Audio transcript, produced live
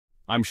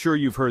I'm sure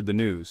you've heard the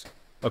news.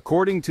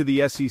 According to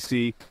the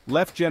SEC,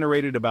 Leff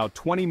generated about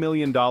 $20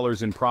 million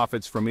in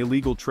profits from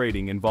illegal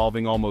trading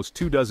involving almost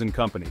 24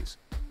 companies.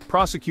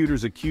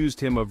 Prosecutors accused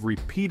him of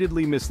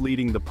repeatedly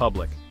misleading the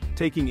public,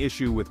 taking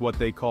issue with what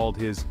they called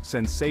his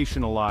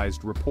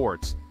sensationalized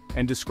reports,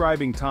 and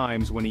describing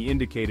times when he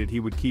indicated he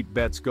would keep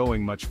bets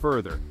going much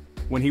further,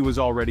 when he was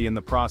already in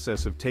the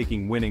process of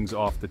taking winnings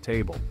off the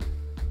table.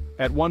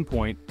 At one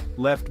point,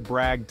 Leff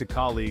bragged to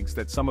colleagues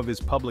that some of his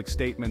public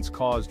statements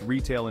caused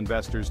retail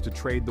investors to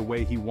trade the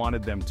way he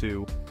wanted them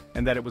to,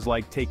 and that it was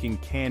like taking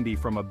candy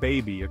from a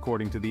baby,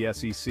 according to the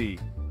SEC.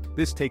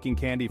 This taking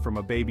candy from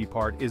a baby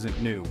part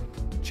isn't new.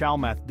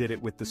 Chalmers did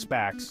it with the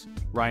SPACs,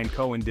 Ryan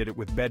Cohen did it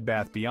with Bed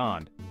Bath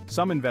Beyond.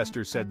 Some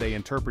investors said they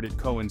interpreted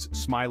Cohen's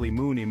smiley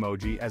moon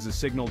emoji as a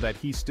signal that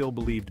he still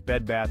believed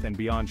Bed Bath &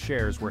 Beyond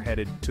shares were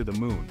headed to the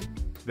moon.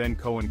 Then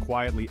Cohen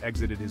quietly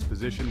exited his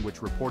position,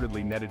 which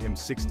reportedly netted him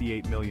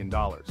 $68 million.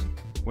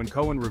 When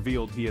Cohen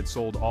revealed he had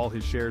sold all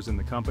his shares in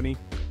the company,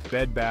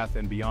 Bed Bath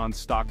 & Beyond's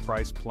stock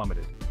price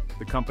plummeted.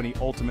 The company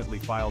ultimately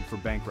filed for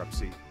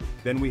bankruptcy.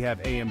 Then we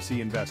have AMC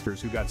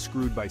investors who got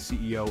screwed by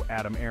CEO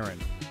Adam Aron.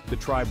 The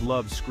tribe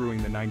loves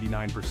screwing the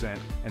 99%,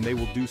 and they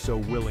will do so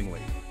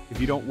willingly. If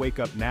you don't wake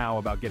up now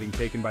about getting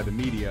taken by the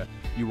media,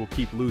 you will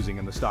keep losing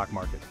in the stock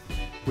market.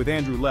 With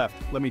Andrew Leff,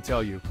 let me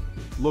tell you,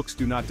 looks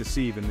do not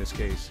deceive in this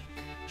case.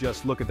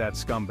 Just look at that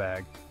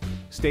scumbag.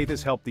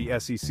 Staples helped the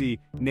SEC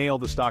nail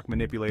the stock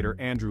manipulator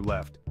Andrew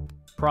Leff.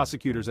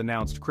 Prosecutors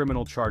announced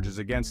criminal charges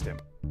against him,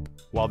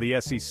 while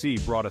the SEC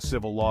brought a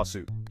civil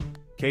lawsuit.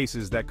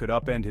 Cases that could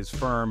upend his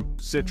firm,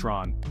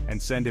 Citron, and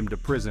send him to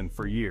prison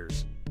for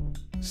years.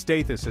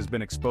 Staples has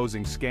been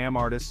exposing scam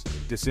artists,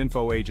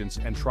 disinfo agents,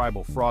 and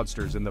tribal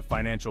fraudsters in the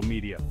financial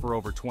media for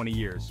over 20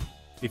 years.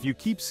 If you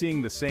keep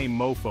seeing the same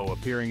mofo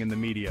appearing in the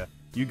media,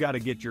 you gotta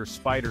get your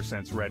spider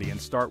sense ready and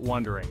start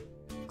wondering.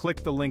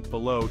 Click the link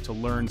below to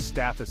learn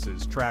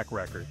Staples' track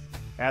record.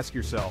 Ask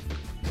yourself,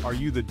 are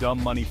you the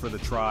dumb money for the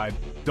tribe?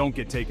 Don't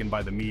get taken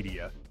by the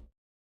media.